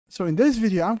So in this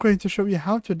video, I'm going to show you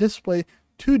how to display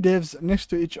two divs next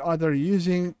to each other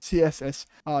using CSS.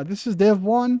 This is div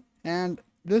 1 and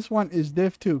this one is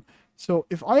div 2. So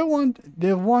if I want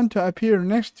div 1 to appear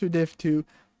next to div 2,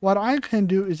 what I can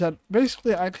do is that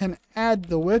basically I can add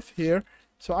the width here.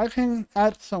 So I can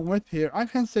add some width here. I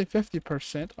can say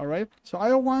 50%, all right? So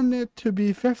I want it to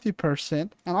be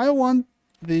 50% and I want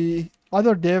the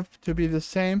other div to be the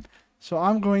same. So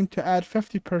I'm going to add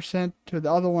 50% to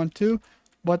the other one too.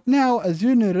 But now, as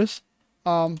you notice,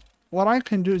 what I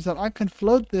can do is that I can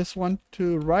float this one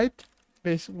to right,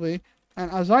 basically.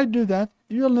 And as I do that,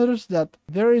 you'll notice that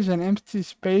there is an empty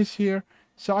space here.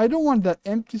 So I don't want that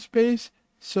empty space.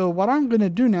 So what I'm going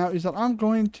to do now is that I'm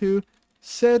going to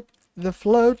set the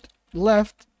float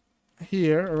left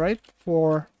here, right,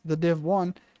 for the div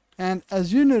 1. And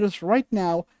as you notice right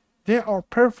now, they are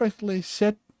perfectly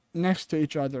set next to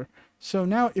each other. So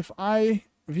now if I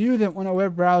view them on a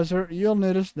web browser, you'll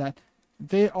notice that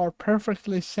they are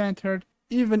perfectly centered.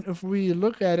 Even if we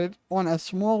look at it on a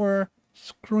smaller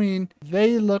screen,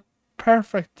 they look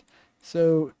perfect.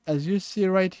 So as you see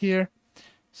right here,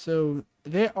 so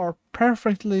they are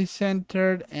perfectly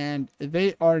centered and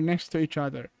they are next to each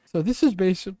other. So this is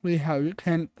basically how you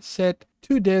can set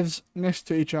two divs next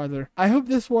to each other. I hope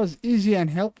this was easy and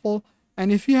helpful,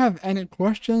 and if you have any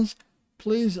questions,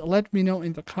 please let me know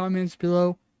in the comments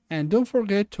below. And don't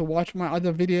forget to watch my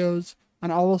other videos,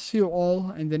 and I will see you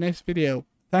all in the next video.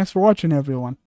 Thanks for watching, everyone.